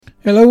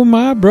Hello,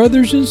 my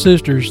brothers and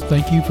sisters.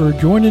 Thank you for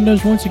joining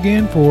us once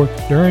again for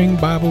During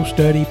Bible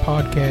Study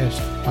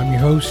Podcast. I'm your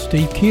host,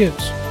 Steve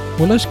Kitts.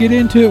 Well, let's get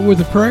into it with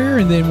a prayer,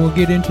 and then we'll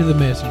get into the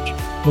message.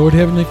 Lord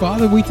Heavenly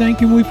Father, we thank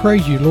you and we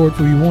praise you, Lord,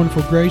 for your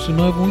wonderful grace and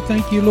love. And we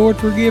thank you, Lord,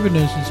 for giving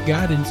us this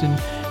guidance and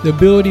the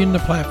ability and the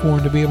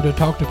platform to be able to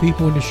talk to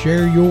people and to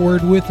share your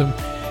word with them.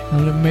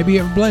 And maybe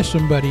it will bless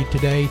somebody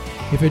today.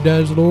 If it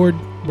does, Lord,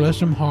 bless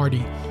them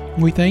hearty.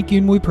 We thank you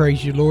and we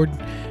praise you, Lord.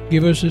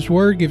 Give us this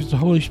word, give us the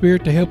Holy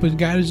Spirit to help us,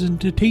 guide us, and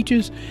to teach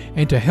us,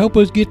 and to help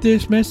us get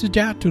this message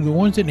out to the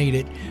ones that need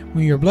it.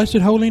 In your blessed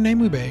holy name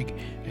we beg.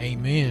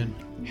 Amen.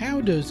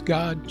 How does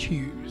God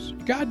choose?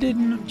 God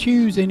didn't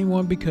choose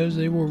anyone because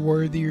they were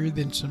worthier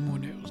than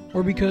someone else,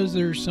 or because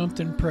there's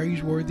something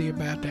praiseworthy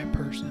about that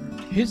person.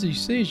 His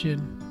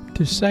decision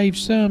to save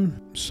some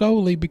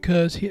solely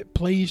because it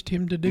pleased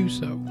him to do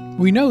so.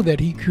 We know that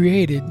he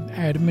created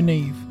Adam and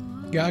Eve.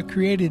 God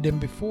created them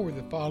before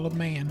the fall of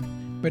man.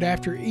 But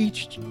after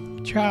each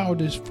child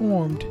is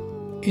formed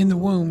in the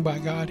womb by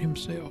God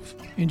himself.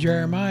 In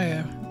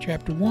Jeremiah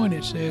chapter 1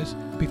 it says,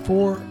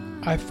 "Before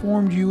I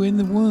formed you in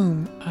the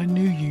womb, I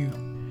knew you.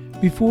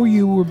 Before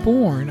you were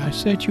born, I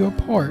set you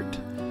apart.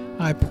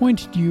 I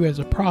appointed you as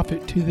a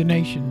prophet to the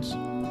nations."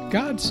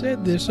 God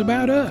said this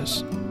about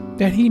us,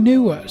 that he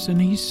knew us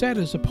and he set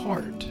us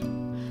apart.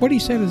 What he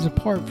set us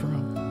apart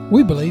from?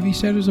 We believe he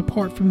set us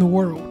apart from the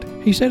world.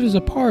 He set us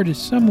apart as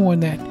someone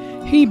that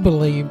he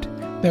believed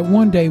that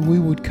one day we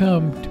would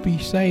come to be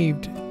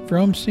saved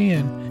from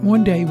sin.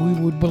 One day we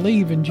would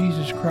believe in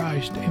Jesus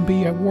Christ and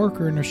be a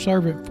worker and a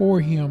servant for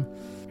him,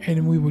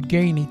 and we would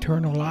gain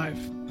eternal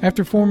life.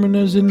 After forming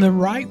us in the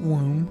right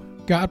womb,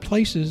 God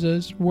places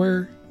us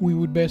where we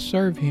would best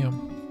serve him.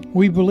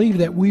 We believe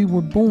that we were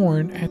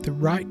born at the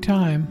right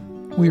time.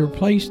 We were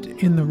placed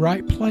in the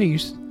right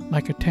place,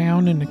 like a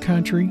town in the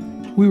country.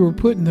 We were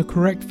put in the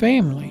correct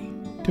family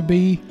to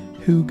be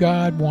who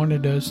God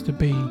wanted us to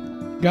be.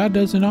 God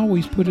doesn't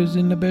always put us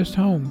in the best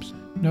homes.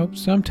 Nope,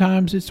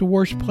 sometimes it's the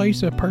worst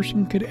place a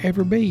person could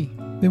ever be.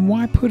 Then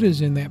why put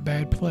us in that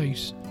bad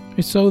place?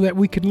 It's so that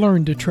we could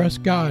learn to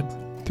trust God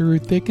through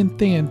thick and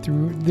thin,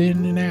 through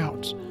in and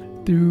outs,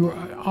 through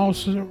all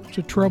sorts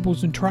of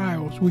troubles and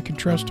trials. We can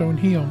trust on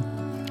him.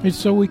 It's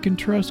so we can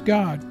trust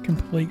God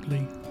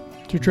completely.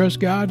 To trust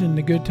God in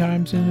the good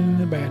times and in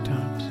the bad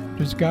times.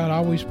 Does God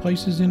always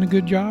place us in a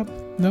good job?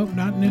 Nope,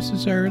 not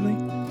necessarily.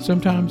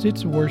 Sometimes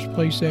it's the worst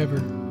place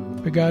ever.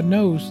 But God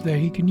knows that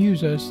he can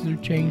use us to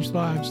change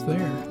lives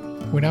there.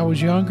 When I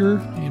was younger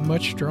and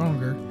much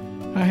stronger,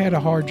 I had a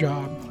hard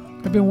job.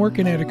 I've been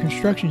working at a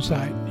construction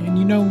site, and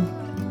you know,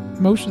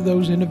 most of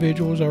those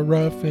individuals are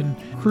rough and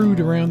crude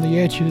around the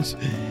edges,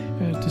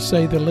 to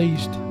say the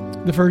least.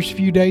 The first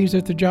few days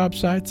at the job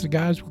sites, the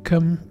guys would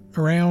come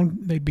around,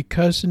 they'd be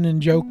cussing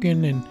and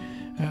joking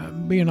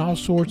and being all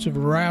sorts of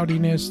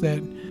rowdiness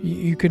that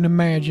you can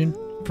imagine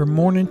from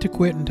morning to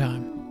quitting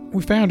time.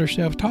 We found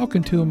ourselves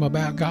talking to them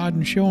about God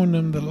and showing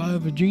them the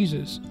love of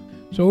Jesus.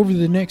 So over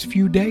the next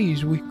few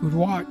days, we could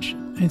watch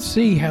and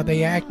see how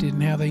they acted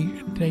and how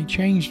they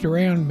changed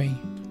around me.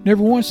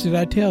 Never once did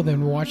I tell them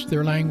to watch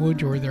their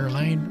language or their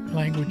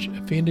language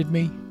offended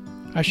me.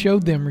 I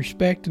showed them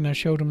respect and I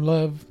showed them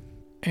love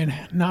and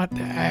not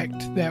to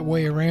act that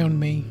way around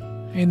me.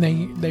 And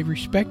they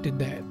respected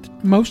that.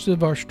 Most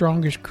of our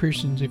strongest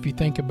Christians, if you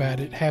think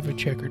about it, have a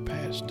checkered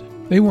past.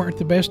 They weren't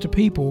the best of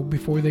people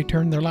before they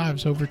turned their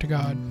lives over to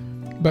God.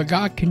 But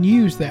God can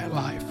use that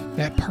life,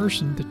 that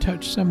person, to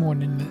touch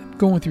someone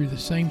going through the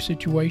same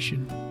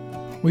situation.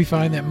 We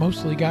find that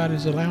mostly God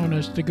is allowing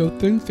us to go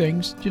through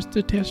things just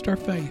to test our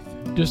faith,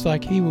 just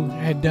like he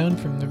had done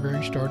from the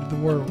very start of the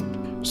world.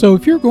 So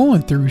if you're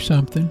going through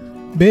something,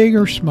 big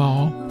or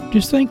small,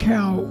 just think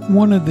how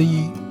one of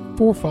the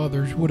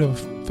forefathers would have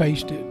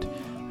faced it.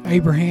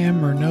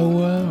 Abraham or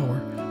Noah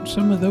or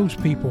some of those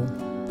people.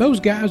 Those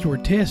guys were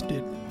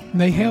tested. And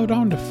they held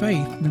on to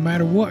faith no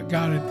matter what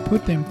God had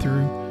put them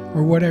through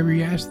or whatever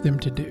he asked them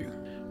to do.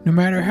 No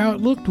matter how it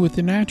looked with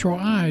the natural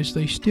eyes,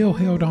 they still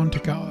held on to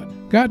God.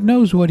 God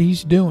knows what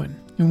he's doing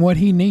and what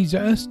he needs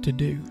us to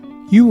do.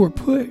 You were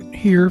put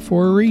here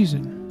for a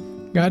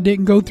reason. God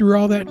didn't go through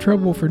all that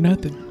trouble for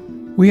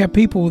nothing. We have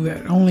people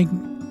that only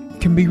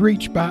can be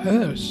reached by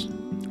us.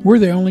 We're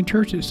the only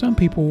church that some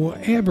people will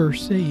ever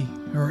see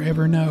or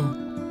ever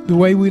know. The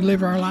way we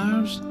live our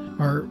lives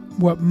are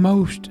what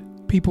most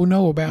people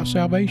know about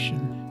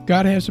salvation.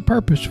 God has a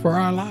purpose for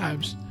our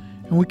lives,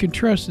 and we can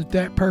trust that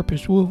that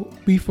purpose will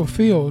be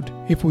fulfilled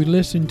if we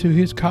listen to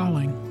his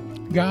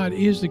calling. God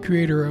is the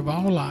creator of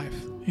all life,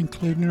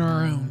 including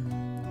our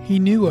own. He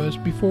knew us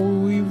before we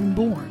were even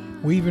born,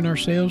 weaving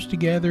ourselves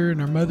together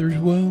in our mother's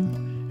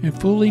womb, and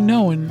fully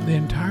knowing the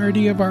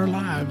entirety of our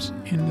lives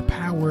in the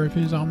power of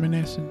his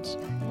omniscience.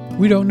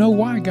 We don't know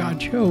why God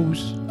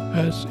chose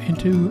us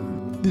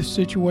into this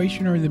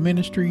situation or the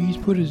ministry he's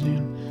put us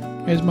in.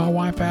 As my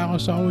wife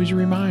Alice always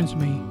reminds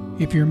me,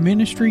 if your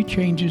ministry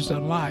changes the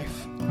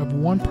life of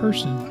one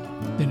person,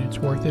 then it's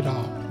worth it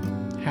all.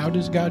 How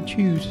does God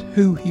choose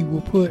who he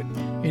will put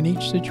in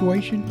each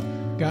situation?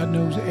 God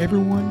knows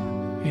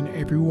everyone and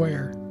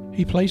everywhere.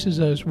 He places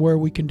us where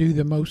we can do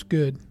the most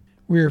good.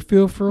 We are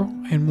fearful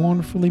and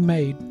wonderfully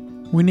made.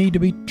 We need to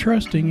be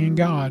trusting in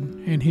God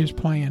and His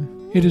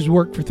plan. It has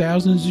worked for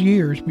thousands of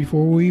years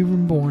before we were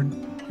even born,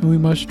 and we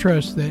must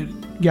trust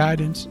that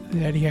guidance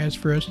that He has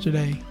for us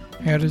today.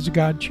 How does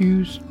God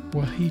choose?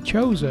 Well, He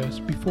chose us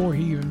before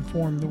He even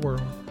formed the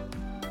world.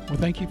 Well,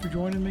 thank you for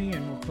joining me,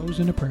 and we'll close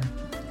in a prayer.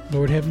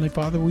 Lord Heavenly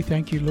Father, we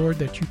thank you, Lord,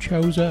 that you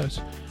chose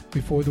us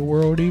before the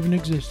world even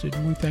existed.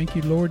 And we thank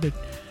you, Lord, that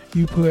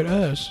you put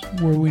us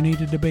where we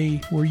needed to be,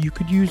 where you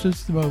could use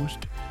us the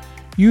most.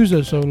 Use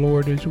us, O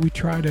Lord, as we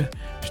try to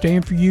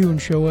stand for you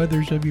and show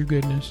others of your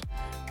goodness.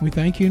 We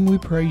thank you and we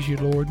praise you,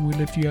 Lord, and we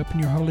lift you up in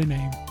your holy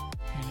name.